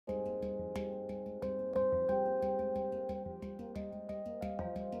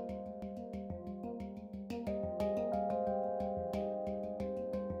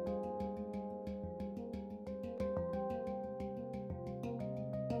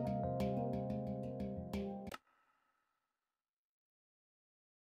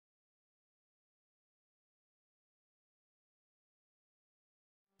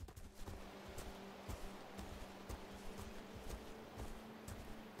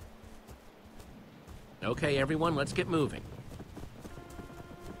Okay, everyone, let's get moving.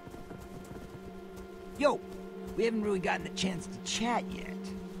 Yo, we haven't really gotten a chance to chat yet.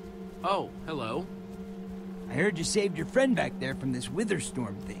 Oh, hello. I heard you saved your friend back there from this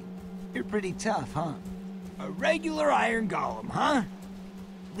Witherstorm thing. You're pretty tough, huh? A regular iron golem, huh?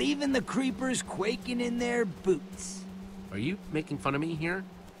 Leaving the creepers quaking in their boots. Are you making fun of me here?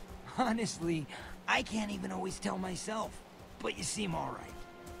 Honestly, I can't even always tell myself, but you seem alright.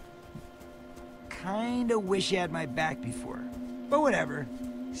 Kinda wish you had my back before, but whatever.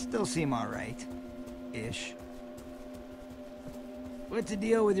 Still seem alright. Ish. What's the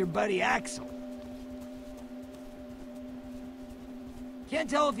deal with your buddy Axel? Can't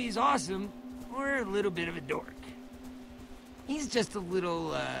tell if he's awesome or a little bit of a dork. He's just a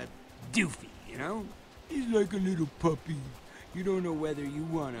little, doofy, you know? He's like a little puppy. You don't know whether you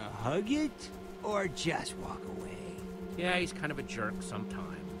want to hug it or just walk away. Yeah, he's kind of a jerk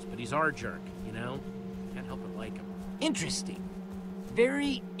sometimes, but he's our jerk, you know? Can't help but like him. Interesting.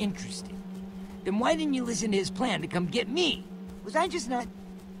 Very interesting. Then why didn't you listen to his plan to come get me? Was I just not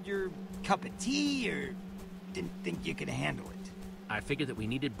your cup of tea, or didn't think you could handle it? I figured that we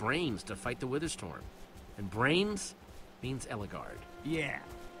needed brains to fight the Witherstorm. And brains means Ellegaard. Yeah,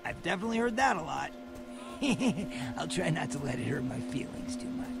 I've definitely heard that a lot. I'll try not to let it hurt my feelings too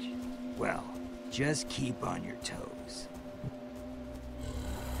much. Well, just keep on your toes.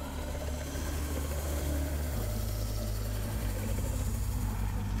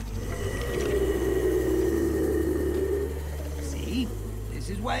 See? This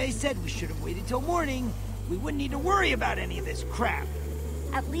is why I said we should have waited till morning. We wouldn't need to worry about any of this crap.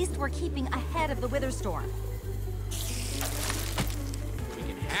 At least we're keeping ahead of the Witherstorm. We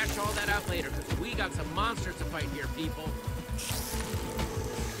can hash all that out later, because we got some monsters to fight here, people.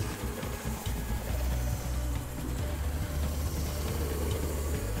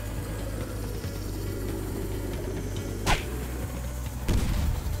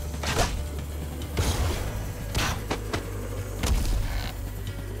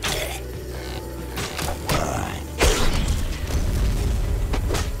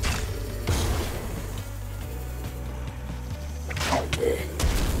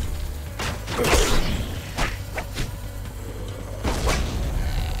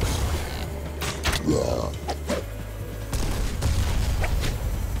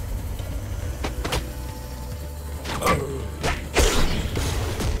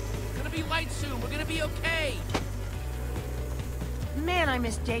 I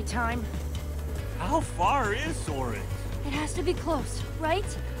miss daytime. How far is Soren? It has to be close, right?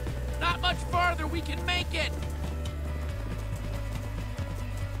 Not much farther, we can make it!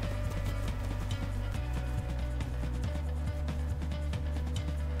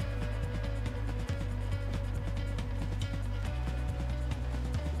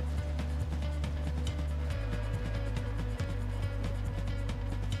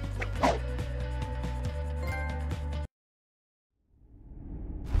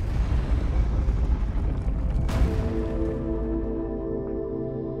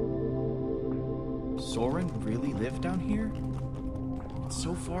 Soren really lived down here? It's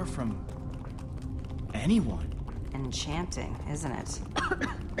so far from anyone. Enchanting, isn't it?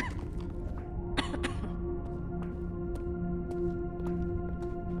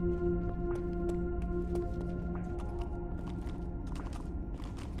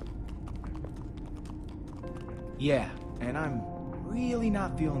 Yeah, and I'm really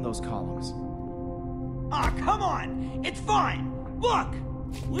not feeling those columns. Ah, come on! It's fine! Look!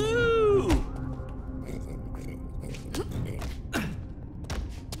 Woo!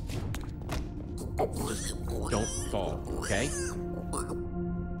 Don't fall, okay?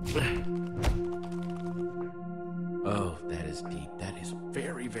 Oh, that is deep. That is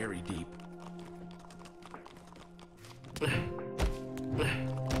very, very deep.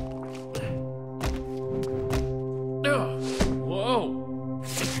 Whoa!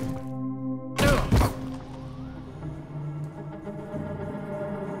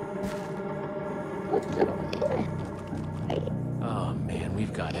 Oh man,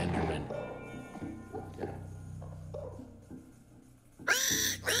 we've got Enderman.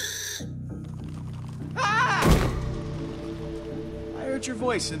 I heard your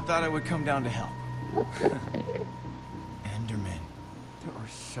voice and thought I would come down to help. Enderman. There are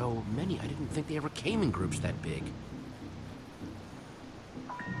so many. I didn't think they ever came in groups that big.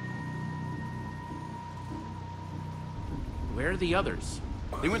 Where are the others?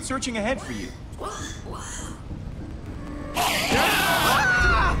 They went searching ahead for you.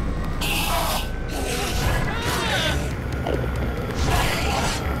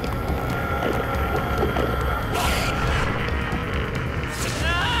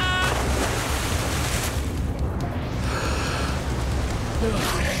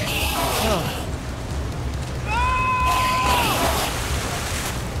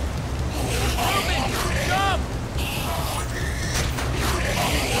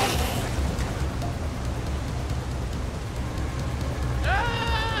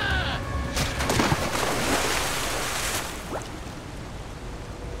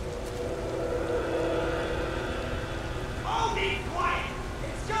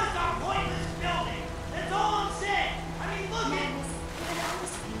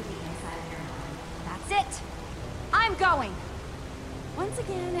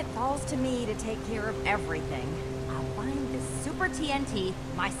 falls to me to take care of everything, I'll find this Super TNT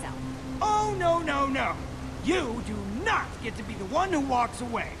myself. Oh, no, no, no. You do not get to be the one who walks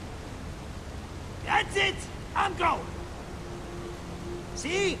away. That's it. I'm going.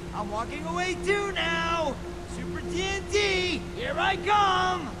 See? I'm walking away too now. Super TNT, here I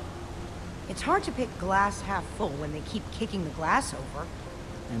come. It's hard to pick glass half full when they keep kicking the glass over.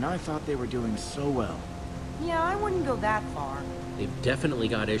 And I thought they were doing so well. Yeah, I wouldn't go that far. They've definitely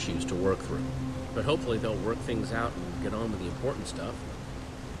got issues to work through. But hopefully they'll work things out and get on with the important stuff.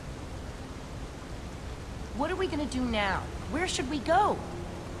 What are we gonna do now? Where should we go?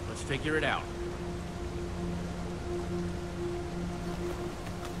 Let's figure it out.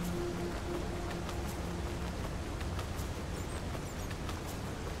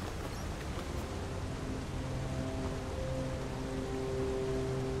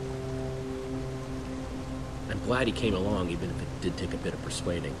 I'm glad he came along, even if it did take a bit of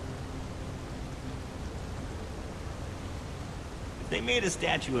persuading. If they made a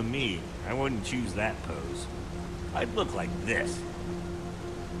statue of me, I wouldn't choose that pose. I'd look like this.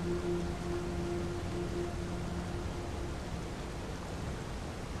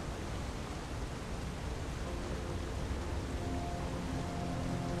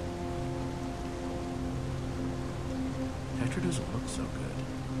 Petra doesn't look so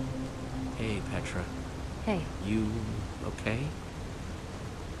good. Hey, Petra. Hey, You okay?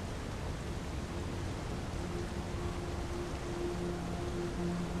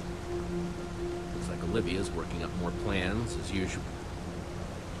 Looks like Olivia's working up more plans as usual.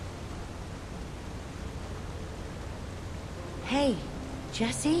 Hey,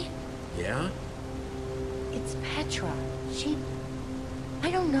 Jesse? Yeah? It's Petra.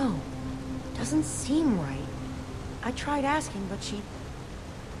 I don't know. Doesn't seem right. I tried asking, but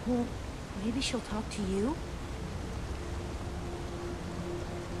well, maybe she'll talk to you?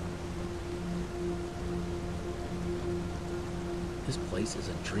 This place is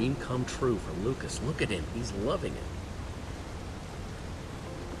a dream come true for Lucas. Look at him. He's loving it.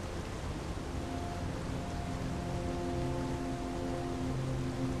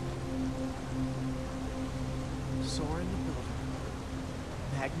 Soren the builder,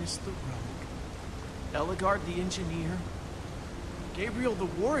 Magnus the rogue, Ellegaard the engineer, Gabriel the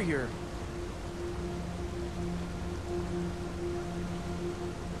warrior.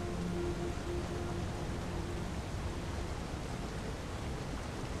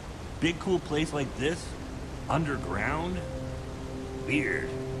 Big cool place like this? Underground? Weird.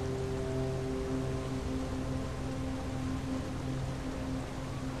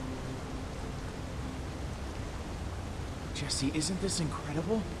 Jesse, isn't this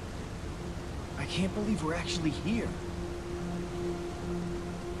incredible? I can't believe we're actually here.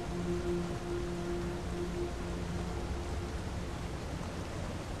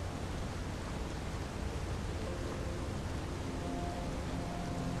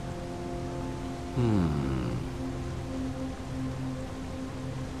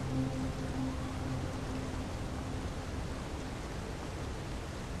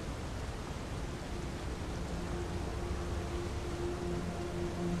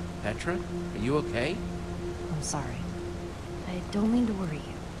 Petra, are you okay? I'm sorry. I don't mean to worry you.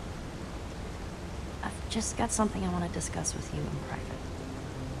 I've just got something I want to discuss with you in private.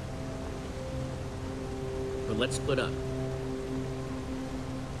 But let's split up.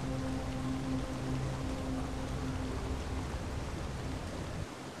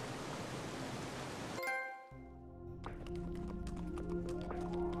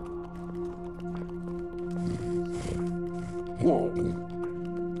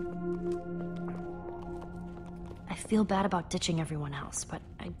 I feel bad about ditching everyone else, but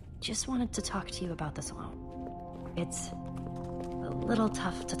I just wanted to talk to you about this alone. It's a little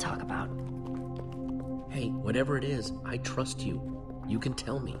tough to talk about. Hey, whatever it is, I trust you. You can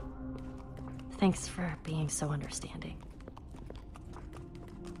tell me. Thanks for being so understanding.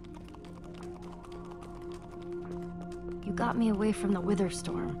 You got me away from the Wither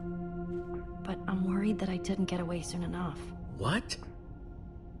Storm, but I'm worried that I didn't get away soon enough. What?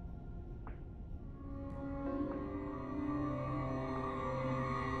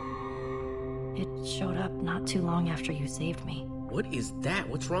 It showed up not too long after you saved me. What is that?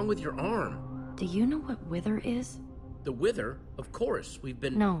 What's wrong with your arm? Do you know what Wither is? The Wither? Of course, we've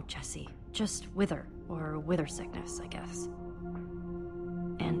been... No, Jesse. Just Wither, or Wither sickness, I guess.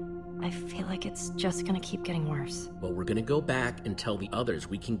 And I feel like it's just gonna keep getting worse. Well, we're gonna go back and tell the others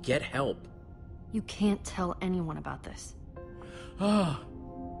we can get help. You can't tell anyone about this. Ah.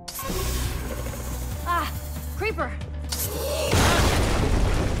 Ah! Creeper!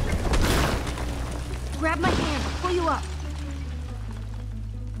 Grab my hand, I'll pull you up.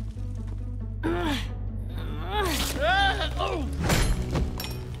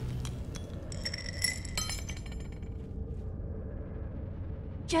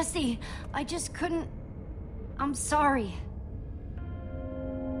 Jesse, I just couldn't... I'm sorry.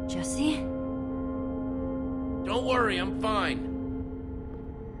 Jesse? Don't worry, I'm fine.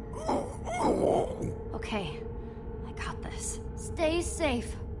 Okay, I got this. Stay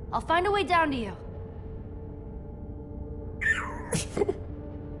safe. I'll find a way down to you.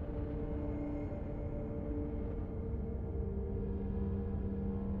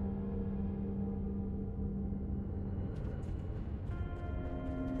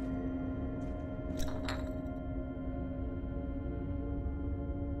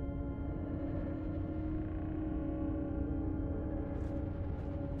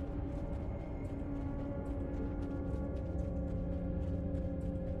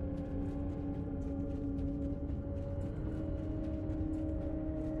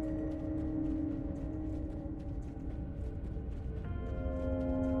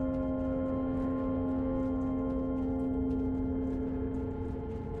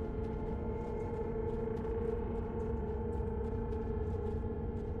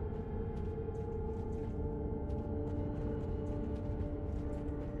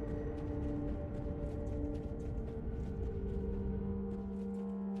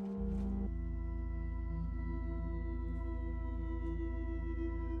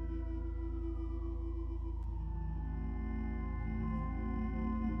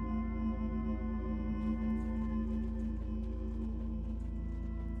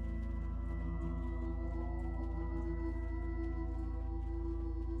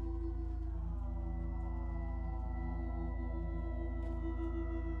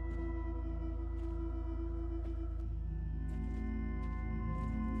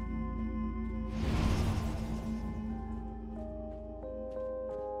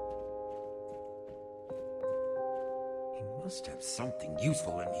 Must have something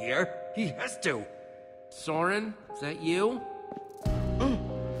useful in here. He has to. Soren, is that you?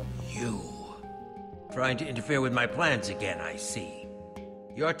 You. Trying to interfere with my plans again, I see.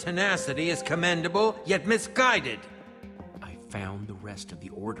 Your tenacity is commendable, yet misguided. I found the rest of the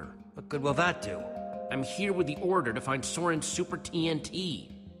Order. What good will that do? I'm here with the Order to find Soren's Super TNT.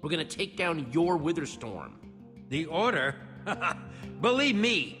 We're gonna take down your Witherstorm. The Order? Believe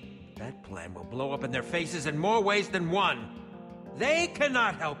me, that plan will blow up in their faces in more ways than one. They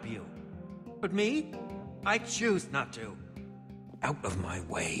cannot help you. But me? I choose not to. Out of my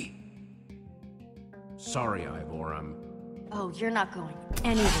way. Sorry, Ivor, I'm... Oh, you're not going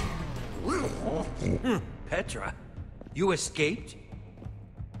anywhere. Petra, you escaped?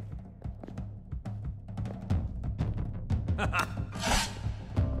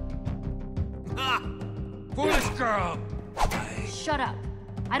 Foolish girl! Shut up.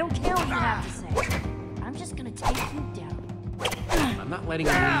 I don't care what you have to say. I'm just gonna take you down. I'm not letting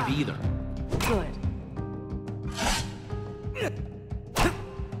him leave either. Good.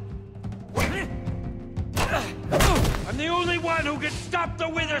 I'm the only one who can stop the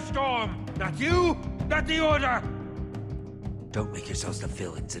Witherstorm! Not you, not the Order! Don't make yourselves the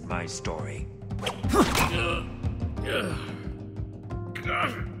villains in my story.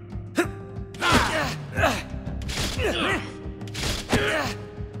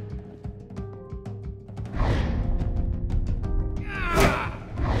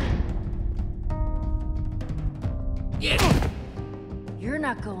 You're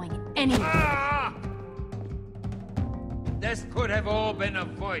not going anywhere. This could have all been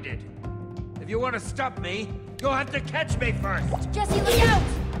avoided. If you want to stop me, you'll have to catch me first! Jesse, look out!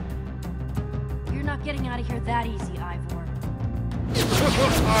 You're not getting out of here that easy, Ivor.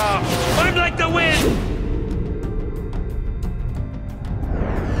 I'm like the wind!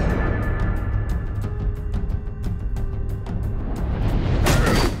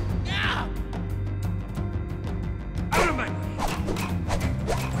 Out of my way!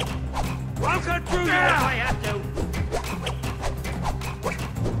 I'll cut through you if I have to!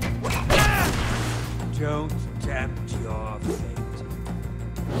 Don't tempt your fate.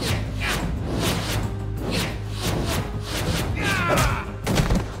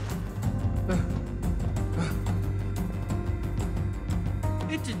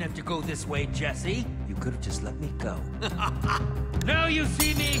 It didn't have to go this way, Jesse. You could have just let me go. Now you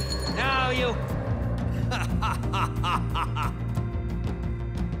see me! Now you...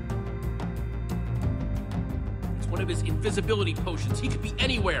 It's one of his invisibility potions. He could be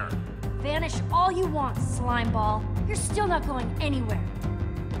anywhere. Vanish all you want, slime ball. You're still not going anywhere.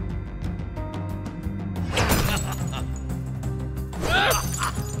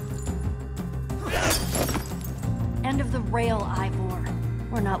 End of the rail, Ivor.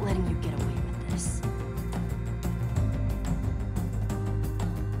 We're not letting you get away with this.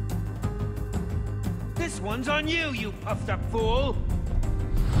 This one's on you, you puffed up fool!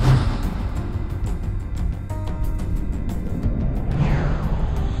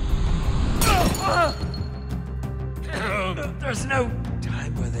 There's no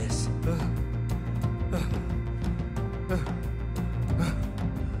time for this.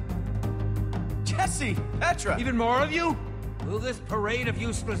 Jesse! Petra! Even more of you? Will this parade of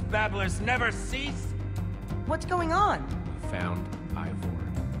useless babblers never cease? What's going on? We found Ivor.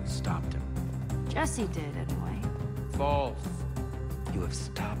 Stopped him. Jesse did, anyway. False. You have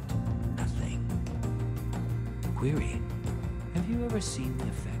stopped nothing. Query, have you ever seen the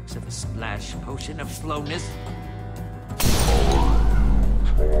effects of a splash potion of slowness?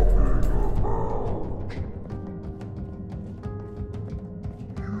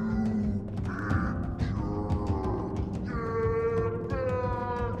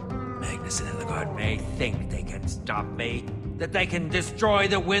 Magnus and Ellegaard may think they can stop me, that they can destroy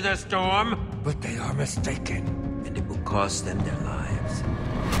the Witherstorm, but they are mistaken, and it will cost them their lives.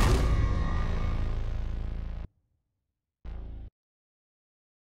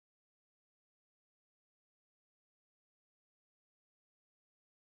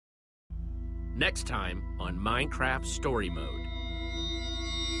 Next time on Minecraft Story Mode.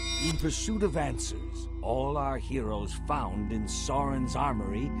 In pursuit of answers, all our heroes found in Soren's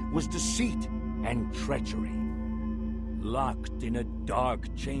armory was deceit and treachery. Locked in a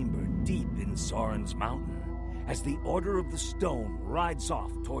dark chamber deep in Soren's mountain, as the Order of the Stone rides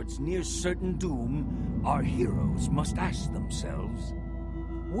off towards near certain doom, our heroes must ask themselves,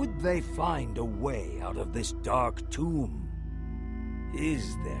 would they find a way out of this dark tomb?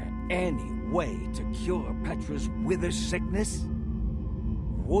 Is there any way to cure Petra's wither sickness?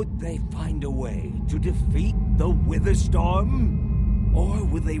 Would they find a way to defeat the Witherstorm? Or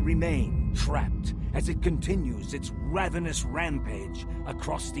will they remain trapped as it continues its ravenous rampage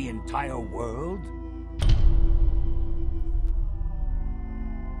across the entire world?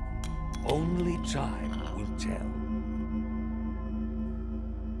 Only time will tell.